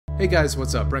Hey guys,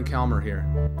 what's up? Brent Calmer here.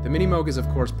 The Minimoog is of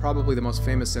course probably the most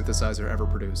famous synthesizer ever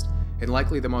produced, and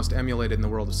likely the most emulated in the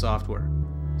world of software.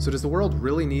 So does the world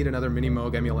really need another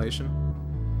Minimoog emulation?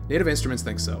 Native Instruments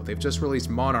thinks so. They've just released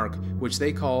MONARK, which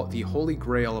they call the holy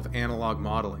grail of analog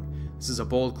modeling. This is a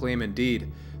bold claim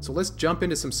indeed. So let's jump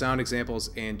into some sound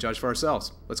examples and judge for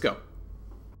ourselves. Let's go.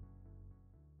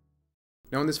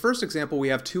 Now in this first example we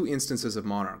have two instances of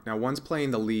MONARK. Now one's playing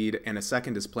the lead and a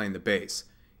second is playing the bass.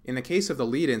 In the case of the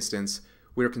lead instance,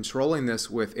 we are controlling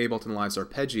this with Ableton Live's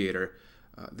arpeggiator.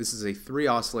 This is a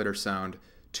 3-oscillator sound.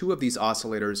 2 of these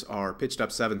oscillators are pitched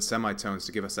up 7 semitones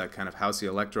to give us that kind of housey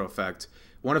electro effect.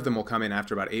 One of them will come in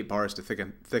after about 8 bars to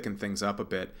thicken things up a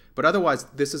bit. But otherwise,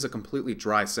 this is a completely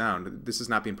dry sound. This is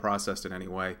not being processed in any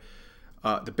way.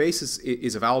 The bass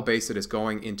is a vowel bass that is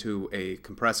going into a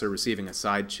compressor receiving a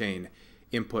side chain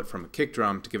input from a kick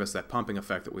drum to give us that pumping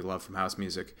effect that we love from house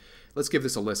music. Let's give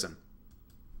this a listen.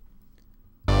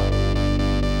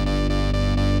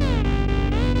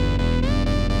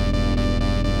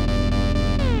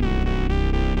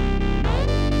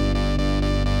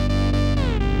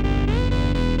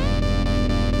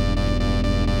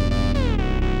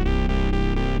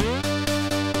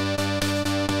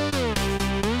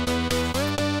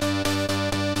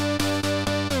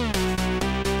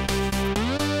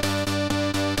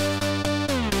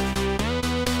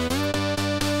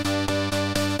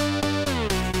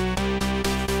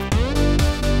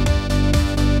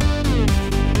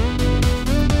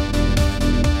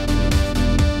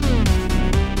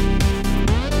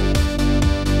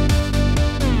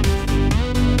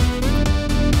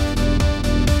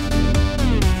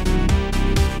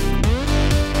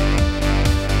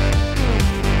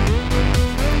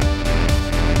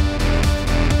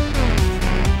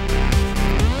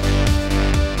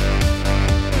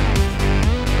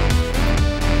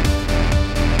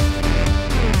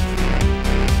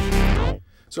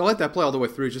 So I'll let that play all the way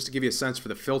through just to give you a sense for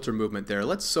the filter movement there.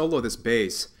 Let's solo this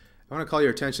bass. I want to call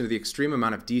your attention to the extreme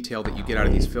amount of detail that you get out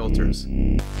of these filters.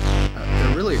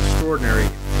 They're really extraordinary.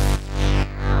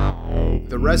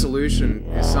 The resolution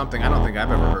is something I don't think I've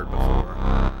ever heard before.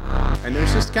 And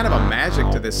there's just kind of a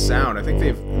magic to this sound. I think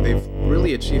they've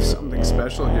really achieved something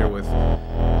special here with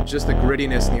just the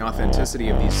grittiness and the authenticity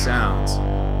of these sounds.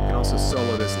 You can also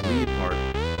solo this lead part.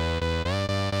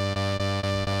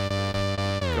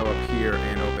 Go up here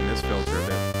and open this filter a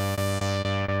bit.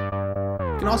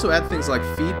 You can also add things like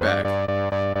feedback.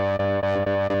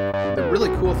 The really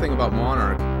cool thing about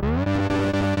MONARK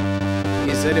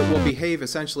is that it will behave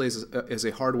essentially as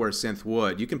a hardware synth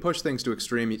would. You can push things to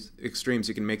extremes.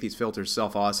 You can make these filters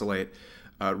self-oscillate,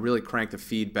 really crank the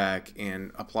feedback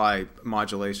and apply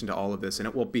modulation to all of this, and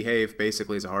it will behave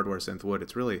basically as a hardware synth would.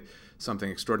 It's really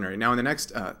something extraordinary. Now in the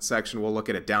next section we'll look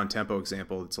at a down-tempo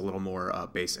example that's a little more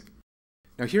basic.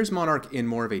 Now here's MONARK in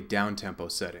more of a down-tempo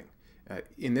setting.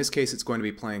 In this case it's going to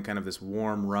be playing kind of this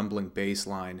warm, rumbling bass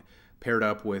line paired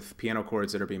up with piano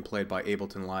chords that are being played by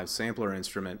Ableton Live's sampler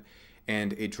instrument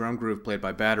and a drum groove played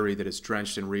by battery that is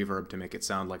drenched in reverb to make it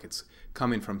sound like it's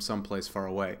coming from someplace far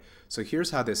away. So here's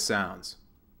how this sounds.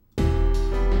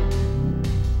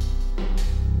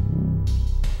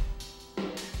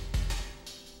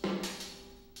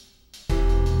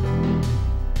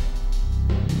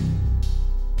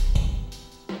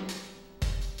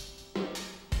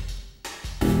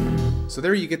 So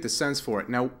there you get the sense for it.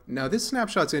 Now this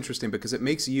snapshot's interesting because it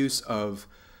makes use of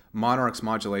MONARK's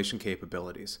modulation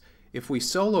capabilities. If we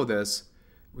solo this,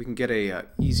 we can get a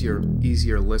easier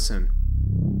listen.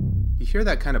 You hear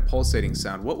that kind of pulsating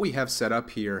sound. What we have set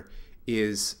up here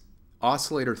is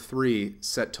oscillator 3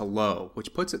 set to low,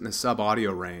 which puts it in the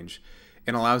sub-audio range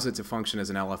and allows it to function as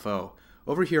an LFO.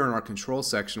 Over here in our control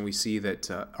section we see that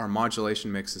our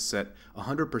modulation mix is set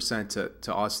 100%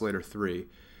 to oscillator 3.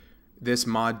 This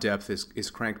mod depth is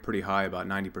cranked pretty high, about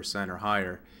 90% or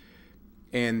higher.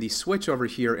 And the switch over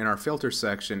here in our filter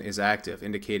section is active,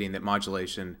 indicating that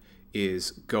modulation is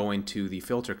going to the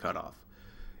filter cutoff.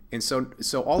 And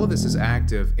so all of this is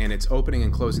active, and it's opening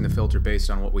and closing the filter based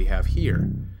on what we have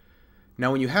here.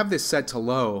 Now when you have this set to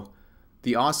low,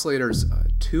 the oscillator's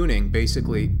tuning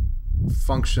basically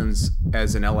functions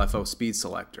as an LFO speed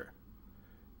selector.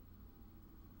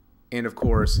 And of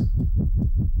course,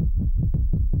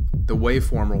 the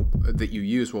waveform that you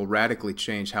use will radically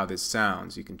change how this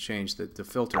sounds. You can change the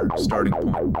filter starting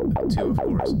point too, of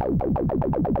course.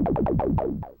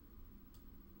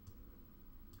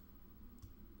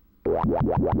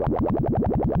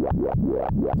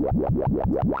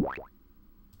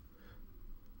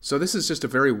 So this is just a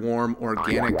very warm,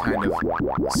 organic kind of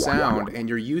sound, and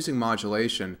you're using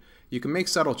modulation. You can make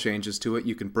subtle changes to it.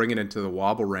 You can bring it into the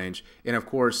wobble range. And of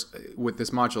course, with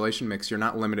this modulation mix, you're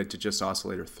not limited to just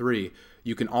oscillator 3.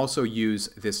 You can also use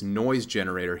this noise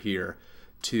generator here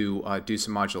to do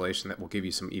some modulation that will give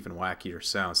you some even wackier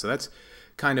sounds. So that's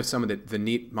kind of some of the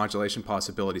neat modulation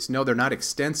possibilities. No, they're not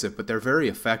extensive, but they're very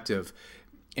effective.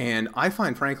 And I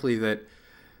find, frankly, that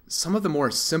some of the more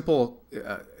simple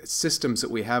systems that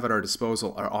we have at our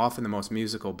disposal are often the most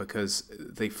musical because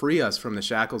they free us from the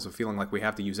shackles of feeling like we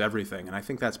have to use everything. And I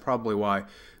think that's probably why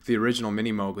the original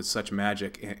Minimoog was such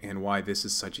magic and why this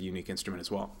is such a unique instrument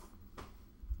as well.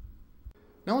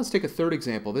 Now let's take a third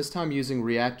example, this time using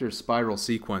Reaktor's Spiral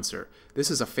Sequencer.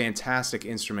 This is a fantastic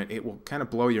instrument. It will kind of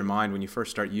blow your mind when you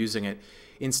first start using it.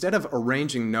 Instead of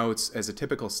arranging notes as a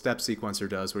typical step sequencer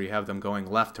does, where you have them going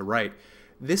left to right,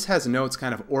 this has notes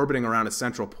kind of orbiting around a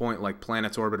central point like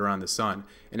planets orbit around the sun.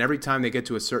 And every time they get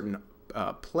to a certain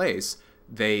place,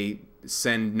 they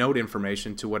send note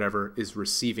information to whatever is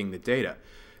receiving the data.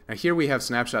 Now here we have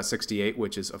Snapshot 68,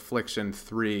 which is Affliction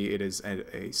 3. It is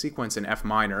a sequence in F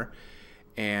minor.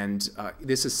 And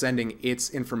this is sending its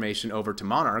information over to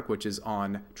Monark, which is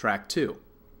on track 2.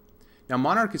 Now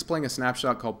Monark is playing a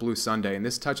snapshot called Blue Sunday, and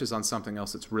this touches on something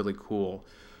else that's really cool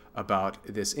about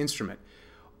this instrument.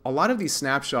 A lot of these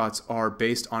snapshots are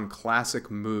based on classic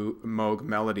Moog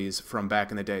melodies from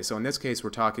back in the day. So in this case, we're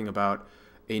talking about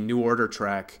a New Order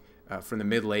track from the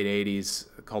mid-late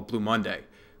 80s called Blue Monday,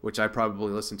 which I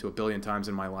probably listened to a billion times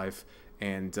in my life,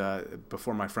 and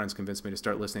before my friends convinced me to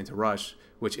start listening to Rush,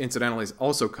 which incidentally is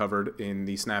also covered in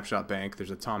the snapshot bank. There's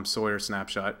a Tom Sawyer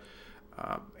snapshot.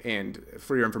 And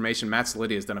for your information, Matt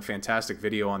Salitti has done a fantastic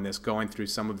video on this, going through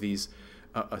some of these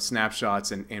snapshots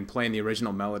and playing the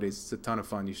original melodies. It's a ton of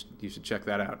fun. You should check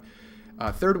that out.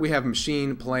 Third, we have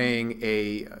Machine playing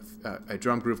a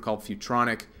drum groove called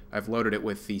Futronic. I've loaded it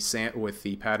with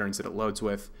the patterns that it loads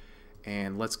with,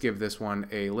 and let's give this one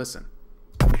a listen.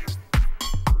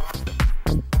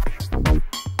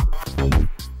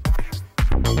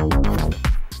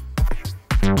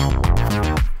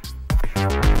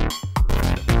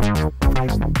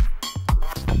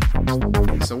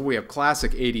 So we have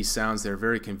classic 80s sounds there,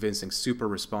 very convincing, super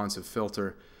responsive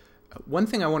filter. One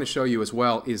thing I want to show you as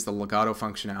well is the legato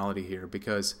functionality here,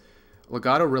 because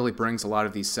legato really brings a lot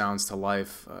of these sounds to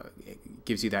life. It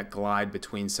gives you that glide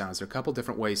between sounds. There are a couple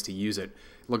different ways to use it.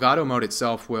 Legato mode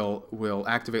itself will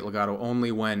activate legato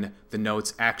only when the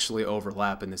notes actually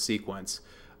overlap in the sequence.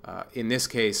 In this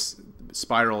case,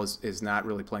 Spiral is not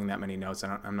really playing that many notes.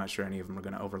 I'm not sure any of them are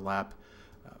going to overlap,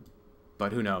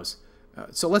 but who knows.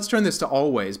 So let's turn this to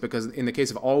always, because in the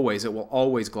case of always, it will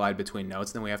always glide between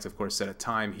notes. Then we have to, of course, set a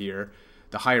time here.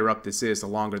 The higher up this is, the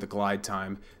longer the glide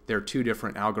time. There are two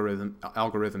different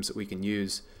algorithms that we can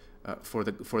use for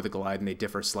the glide, and they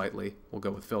differ slightly. We'll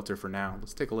go with filter for now.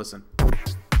 Let's take a listen.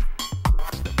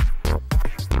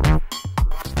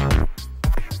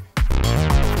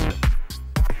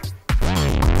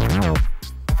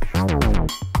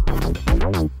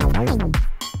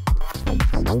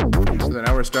 So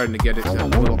now we're starting to get a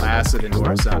little acid into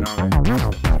our sound, aren't we?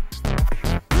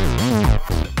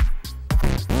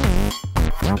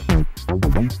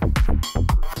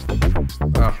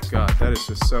 Oh God, that is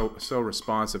just so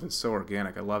responsive and so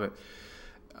organic. I love it.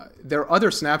 There are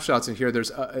other snapshots in here.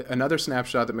 There's another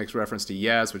snapshot that makes reference to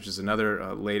Yaz, which is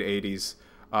another late 80s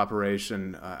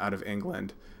operation out of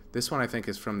England. This one I think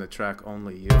is from the track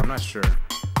Only You. I'm not sure.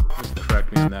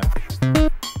 Correct me on that.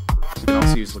 You can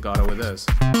also use legato with this.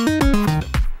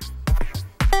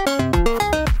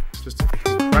 Just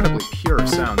incredibly pure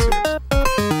sounds here.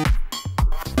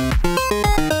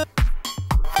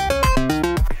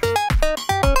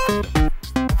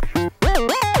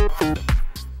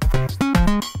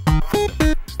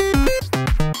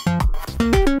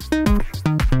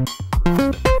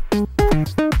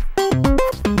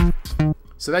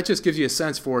 So that just gives you a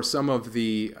sense for some of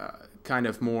the kind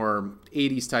of more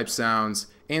 80s type sounds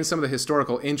and some of the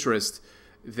historical interest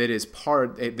that is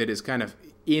kind of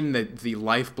in the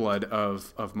lifeblood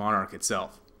of Monark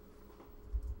itself.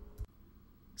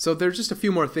 So there's just a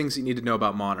few more things you need to know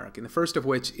about Monark, and the first of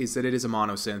which is that it is a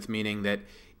monosynth, meaning that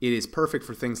it is perfect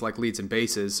for things like leads and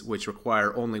basses, which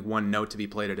require only one note to be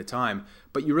played at a time,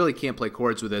 but you really can't play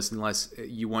chords with this unless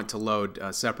you want to load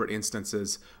separate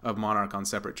instances of Monark on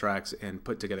separate tracks and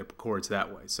put together chords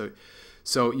that way.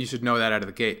 So you should know that out of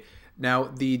the gate. Now,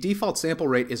 the default sample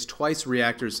rate is twice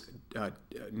Reaktor's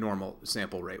normal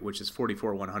sample rate, which is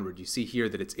 44,100. You see here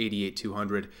that it's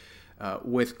 88,200.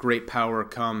 With great power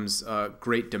comes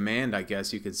great demand, I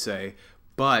guess you could say.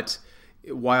 But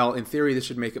while in theory this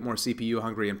should make it more CPU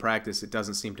hungry, in practice it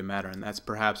doesn't seem to matter, and that's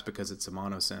perhaps because it's a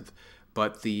mono synth.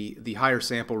 But the higher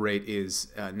sample rate is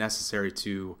necessary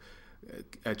to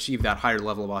achieve that higher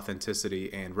level of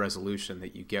authenticity and resolution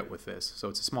that you get with this. So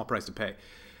it's a small price to pay.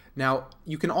 Now,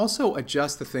 you can also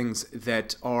adjust the things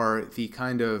that are the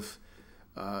kind of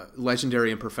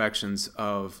legendary imperfections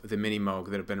of the Minimoog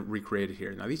that have been recreated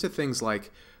here. Now, these are things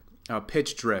like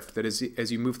pitch drift, that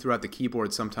as you move throughout the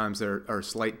keyboard, sometimes there are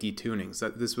slight detunings.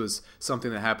 This was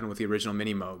something that happened with the original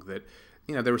Minimoog, that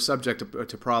they were subject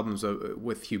to problems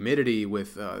with humidity,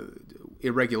 with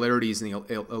irregularities in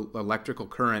the electrical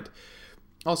current,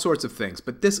 all sorts of things.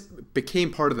 But this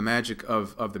became part of the magic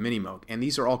of the Minimoog, and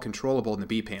these are all controllable in the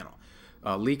B panel.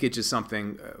 Leakage is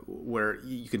something where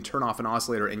you can turn off an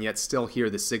oscillator and yet still hear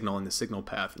the signal in the signal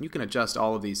path. And you can adjust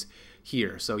all of these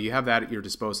here. So you have that at your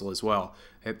disposal as well.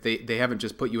 They haven't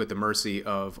just put you at the mercy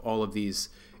of all of these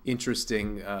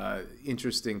interesting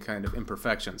kind of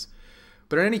imperfections.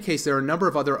 But in any case, there are a number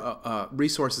of other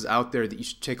resources out there that you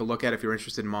should take a look at if you're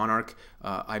interested in Monark.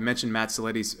 I mentioned Matt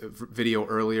Saletti's video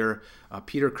earlier.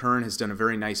 Peter Kern has done a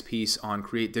very nice piece on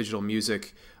Create Digital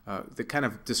Music that kind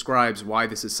of describes why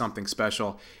this is something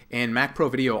special. And Mac Pro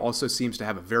Video also seems to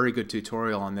have a very good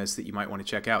tutorial on this that you might want to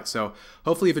check out. So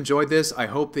hopefully you've enjoyed this. I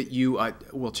hope that you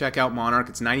will check out Monark.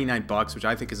 It's 99 bucks, which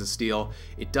I think is a steal.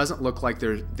 It doesn't look like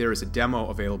there is a demo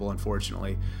available,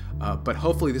 unfortunately. But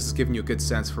hopefully this has given you a good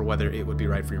sense for whether it would be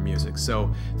right for your music.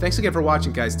 So thanks again for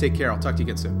watching, guys. Take care. I'll talk to you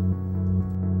again soon.